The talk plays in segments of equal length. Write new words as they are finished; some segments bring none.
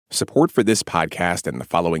Support for this podcast and the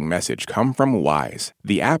following message come from Wise,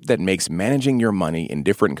 the app that makes managing your money in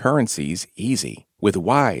different currencies easy. With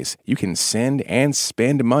Wise, you can send and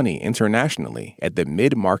spend money internationally at the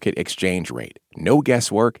mid-market exchange rate. No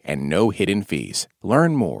guesswork and no hidden fees.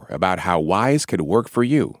 Learn more about how Wise could work for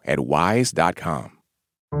you at wise.com.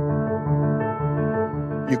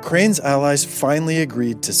 Ukraine's allies finally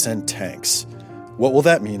agreed to send tanks. What will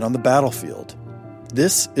that mean on the battlefield?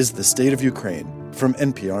 This is the State of Ukraine from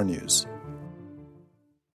NPR News.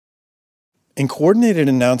 In coordinated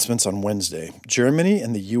announcements on Wednesday, Germany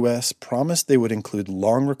and the U.S. promised they would include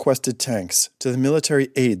long-requested tanks to the military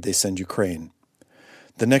aid they send Ukraine.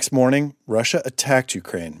 The next morning, Russia attacked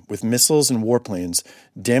Ukraine with missiles and warplanes,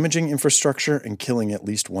 damaging infrastructure and killing at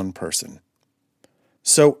least one person.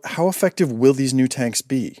 So, how effective will these new tanks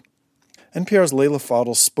be? NPR's Leila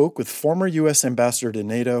Fadel spoke with former U.S. ambassador to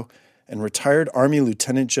NATO and retired Army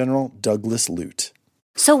Lieutenant General Douglas Lute.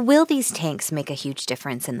 So will these tanks make a huge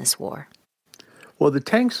difference in this war? Well, the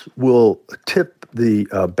tanks will tip the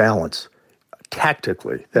balance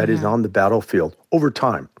tactically, that is, on the battlefield over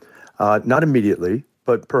time. Not immediately,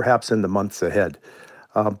 but perhaps in the months ahead.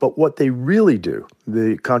 But what they really do,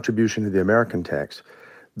 the contribution of the American tanks,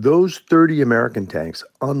 those 30 American tanks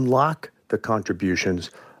unlock the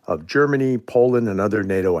contributions of Germany, Poland, and other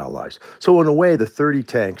NATO allies. So in a way, the 30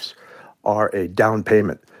 tanks are a down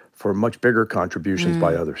payment for much bigger contributions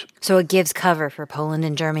by others. So it gives cover for Poland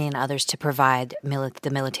and Germany and others to provide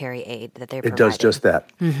the military aid that they're providing. It does just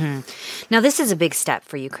that. Now, this is a big step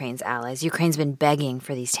for Ukraine's allies. Ukraine's been begging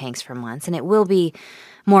for these tanks for months, and it will be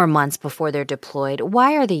more months before they're deployed.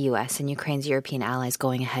 Why are the U.S. and Ukraine's European allies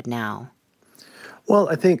going ahead now? Well,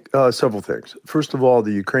 I think several things. First of all,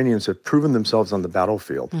 the Ukrainians have proven themselves on the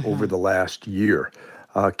battlefield over the last year,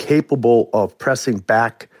 capable of pressing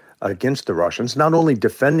back against the Russians, not only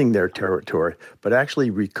defending their territory, but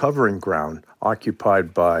actually recovering ground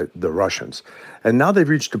occupied by the Russians. And now they've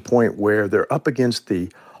reached a point where they're up against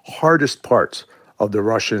the hardest parts of the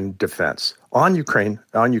Russian defense on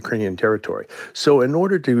Ukrainian territory. So in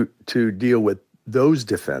order to deal with those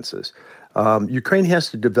defenses, Ukraine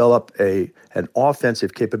has to develop an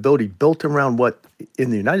offensive capability built around what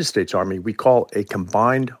in the United States Army we call a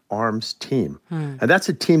combined arms team. And that's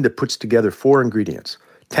a team that puts together four ingredients: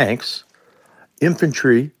 tanks,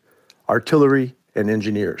 infantry, artillery, and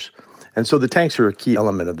engineers. And so the tanks are a key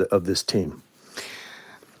element of this team.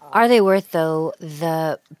 Are they worth, though,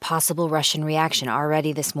 the possible Russian reaction?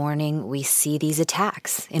 Already this morning, we see these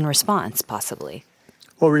attacks in response, possibly.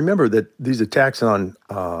 Well, remember that these attacks on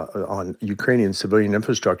Ukrainian civilian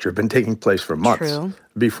infrastructure have been taking place for months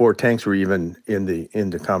before tanks were even in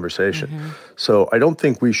the conversation. So I don't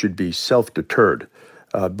think we should be self-deterred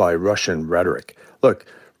by Russian rhetoric. Look,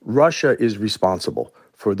 Russia is responsible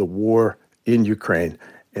for the war in Ukraine,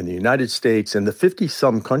 and the United States and the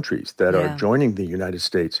 50-some countries that are joining the United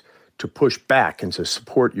States to push back and to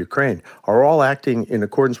support Ukraine are all acting in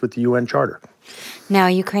accordance with the UN Charter. Now,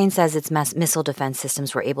 Ukraine says its missile defense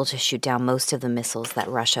systems were able to shoot down most of the missiles that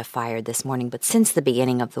Russia fired this morning. But since the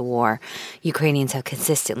beginning of the war, Ukrainians have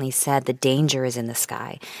consistently said the danger is in the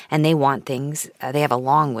sky, and they want things. They have a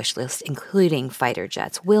long wish list, including fighter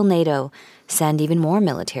jets. Will NATO send even more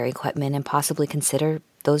military equipment and possibly consider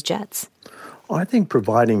those jets? Well, I think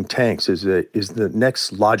providing tanks is the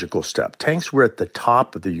next logical step. Tanks were at the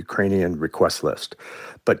top of the Ukrainian request list,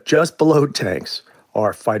 but just below tanks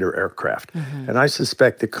are fighter aircraft. And I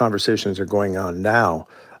suspect the conversations are going on now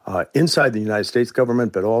inside the United States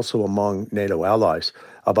government, but also among NATO allies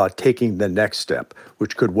about taking the next step,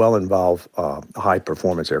 which could well involve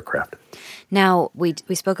high-performance aircraft. Now, we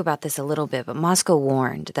spoke about this a little bit, but Moscow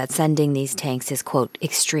warned that sending these tanks is, quote,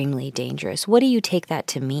 extremely dangerous. What do you take that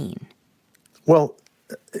to mean? Well,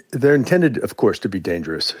 they're intended, of course, to be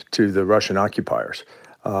dangerous to the Russian occupiers.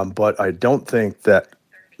 But I don't think that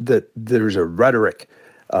there's a rhetoric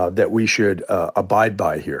that we should abide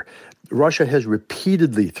by here. Russia has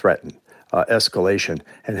repeatedly threatened escalation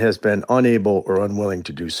and has been unable or unwilling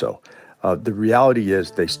to do so. The reality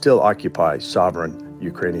is they still occupy sovereign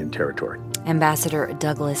Ukrainian territory. Ambassador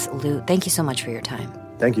Douglas Lute, thank you so much for your time.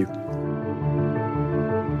 Thank you.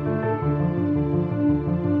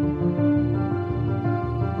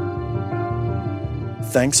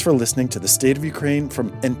 Thanks for listening to The State of Ukraine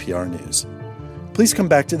from NPR News. Please come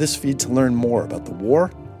back to this feed to learn more about the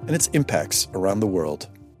war and its impacts around the world.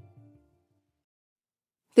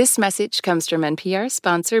 This message comes from NPR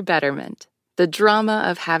sponsor Betterment. The drama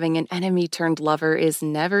of having an enemy-turned-lover is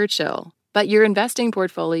never chill, but your investing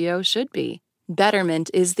portfolio should be.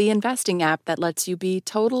 Betterment is the investing app that lets you be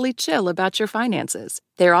totally chill about your finances.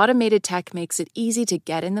 Their automated tech makes it easy to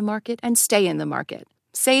get in the market and stay in the market.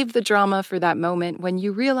 Save the drama for that moment when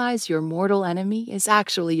you realize your mortal enemy is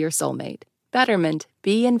actually your soulmate. Betterment.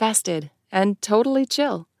 Be invested. And totally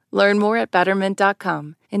chill. Learn more at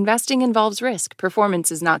Betterment.com. Investing involves risk.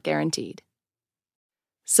 Performance is not guaranteed.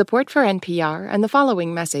 Support for NPR and the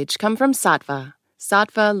following message come from Saatva.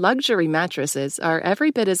 Saatva luxury mattresses are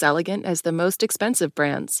every bit as elegant as the most expensive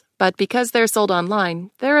brands, but because they're sold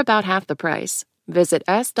online, they're about half the price. Visit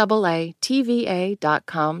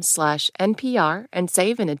SAATVA.com/NPR and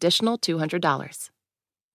save an additional $200.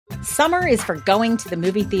 Summer is for going to the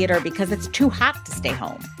movie theater because it's too hot to stay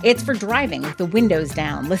home. It's for driving with the windows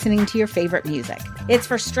down, listening to your favorite music. It's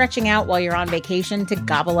for stretching out while you're on vacation to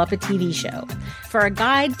gobble up a TV show. For a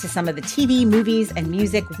guide to some of the TV, movies, and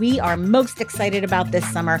music we are most excited about this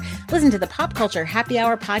summer, listen to the Pop Culture Happy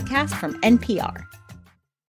Hour podcast from NPR.